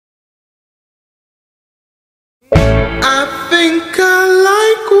think I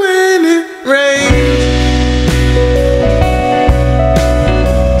like when it rains.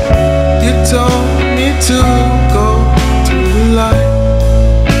 You told me to go to the light,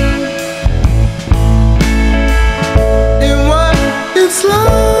 and what it's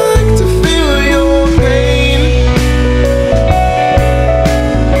like to feel your pain.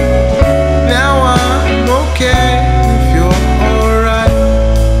 Now I'm okay if you're alright.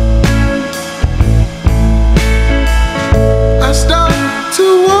 I start to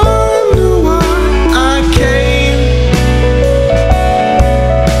wonder why I came.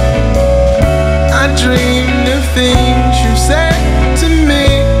 I dreamed of things you said to me.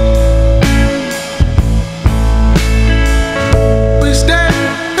 We stand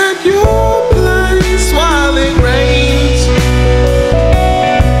at your place while it rains.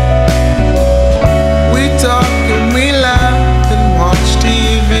 We talk and we laugh and watch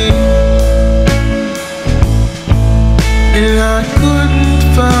TV. And I couldn't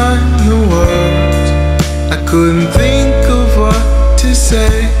find the words, I couldn't think of what to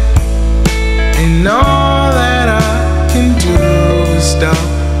say. And all that I can do is stop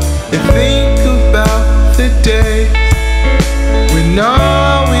and think about the day when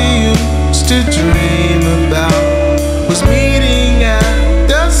all we used to dream about was meeting at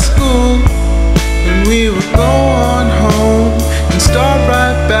the school, when we would go on home and start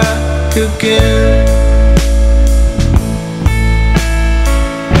right back again.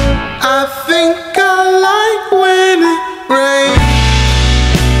 I think I like when it rains.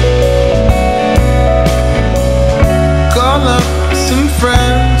 Call up some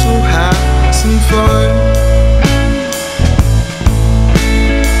friends, we'll have some fun.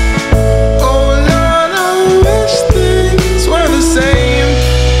 Oh Lord, I wish things were the same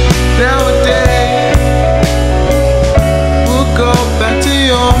nowadays. We'll go back to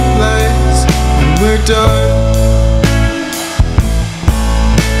your place when we're done.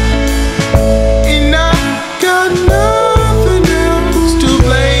 And I got nothing else to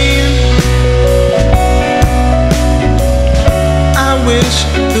blame. I wish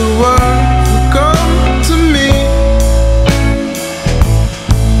the world would come to me.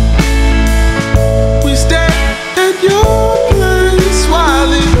 We stay at your place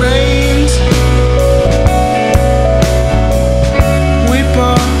while it rains. We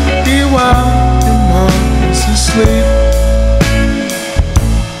party while your mom's asleep.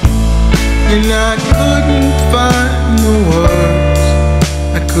 And I couldn't find the words,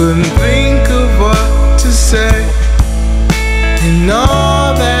 I couldn't think of what to say. And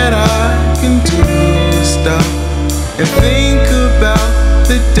all that I can do is stop and think about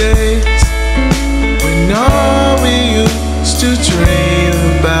the days when all we used to dream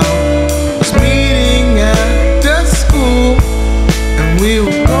about was meeting at the school, and we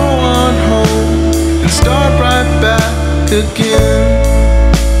would go on home and start right back again.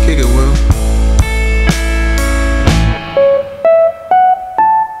 Kick it, Will.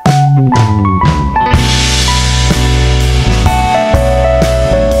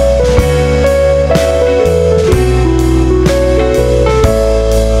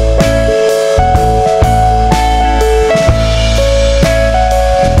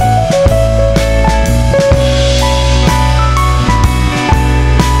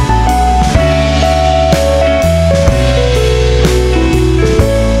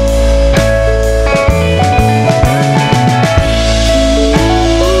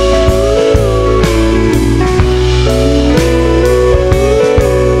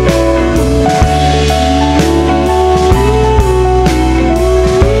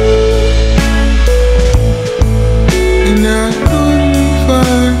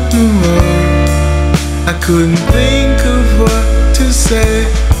 I couldn't think of what to say,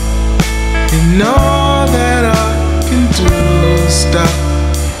 and all that I can do is stop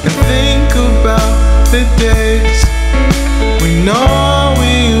and think about the days when all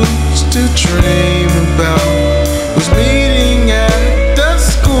we used to dream about was meeting at the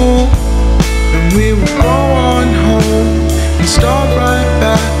school, and we would go on home and start right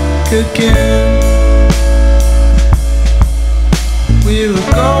back again. We would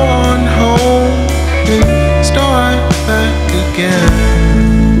go on home